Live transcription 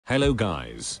Hello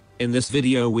guys, in this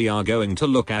video we are going to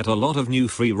look at a lot of new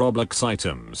free Roblox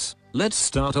items. Let's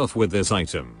start off with this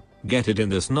item. Get it in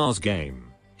this NAS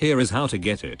game. Here is how to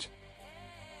get it.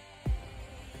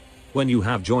 When you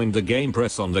have joined the game,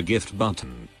 press on the gift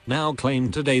button. Now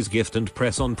claim today's gift and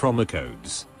press on promo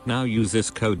codes. Now use this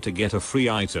code to get a free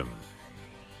item.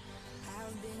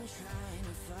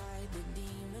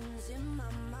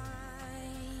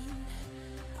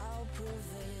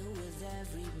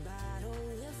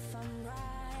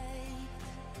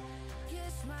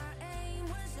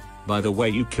 By the way,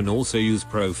 you can also use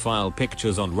profile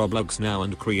pictures on Roblox now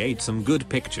and create some good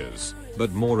pictures,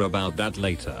 but more about that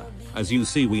later. As you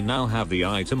see, we now have the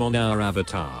item on our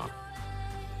avatar.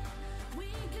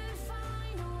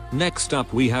 Next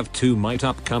up we have two might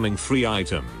upcoming free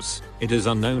items. It is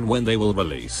unknown when they will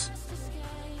release.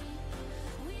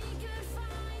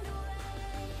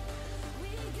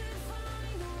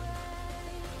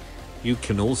 You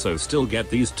can also still get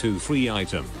these two free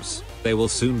items. They will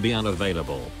soon be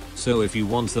unavailable, so if you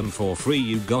want them for free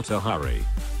you gotta hurry.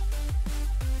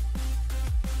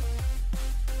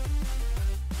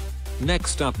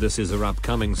 Next up, this is our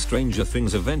upcoming Stranger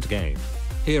Things event game.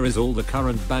 Here is all the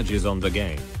current badges on the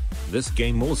game. This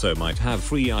game also might have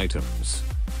free items.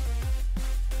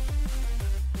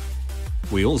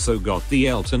 We also got the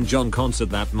Elton John concert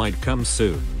that might come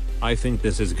soon. I think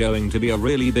this is going to be a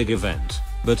really big event,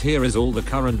 but here is all the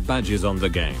current badges on the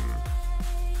game.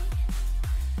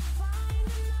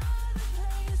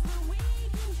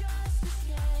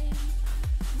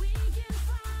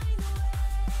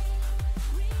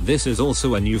 This is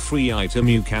also a new free item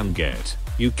you can get.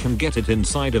 You can get it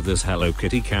inside of this Hello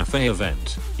Kitty Cafe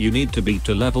event. You need to beat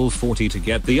to level 40 to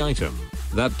get the item.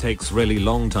 That takes really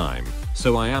long time,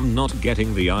 so I am not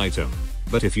getting the item.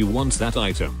 But if you want that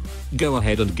item, go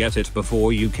ahead and get it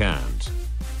before you can't.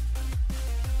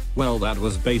 Well, that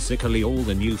was basically all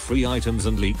the new free items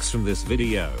and leaks from this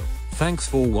video. Thanks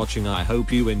for watching. I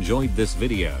hope you enjoyed this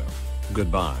video.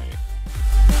 Goodbye.